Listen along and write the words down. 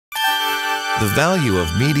The value of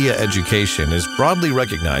media education is broadly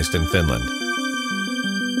recognized in Finland.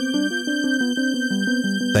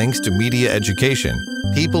 Thanks to media education,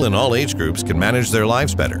 people in all age groups can manage their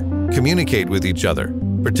lives better, communicate with each other,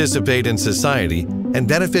 participate in society, and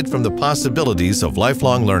benefit from the possibilities of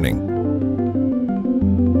lifelong learning.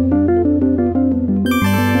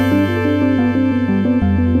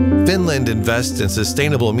 Finland invests in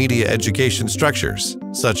sustainable media education structures,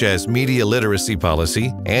 such as media literacy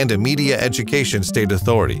policy and a media education state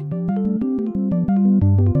authority.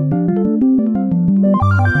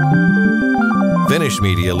 Finnish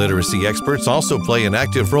media literacy experts also play an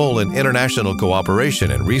active role in international cooperation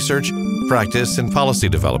in research, practice, and policy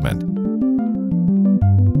development.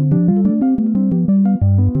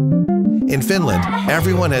 In Finland,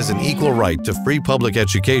 everyone has an equal right to free public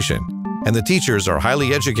education, and the teachers are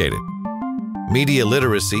highly educated. Media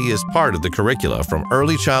literacy is part of the curricula from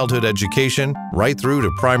early childhood education right through to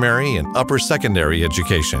primary and upper secondary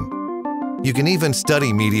education. You can even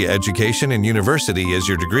study media education in university as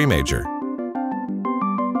your degree major.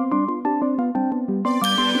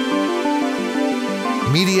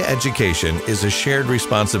 Media education is a shared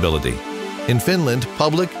responsibility. In Finland,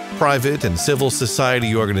 public, private, and civil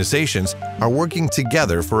society organizations are working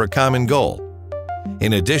together for a common goal.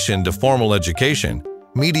 In addition to formal education,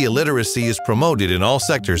 media literacy is promoted in all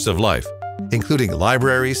sectors of life, including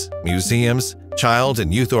libraries, museums, child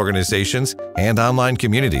and youth organizations, and online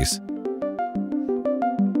communities.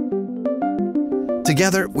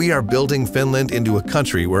 Together, we are building Finland into a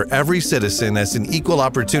country where every citizen has an equal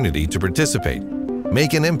opportunity to participate,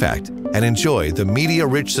 make an impact, and enjoy the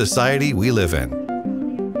media-rich society we live in.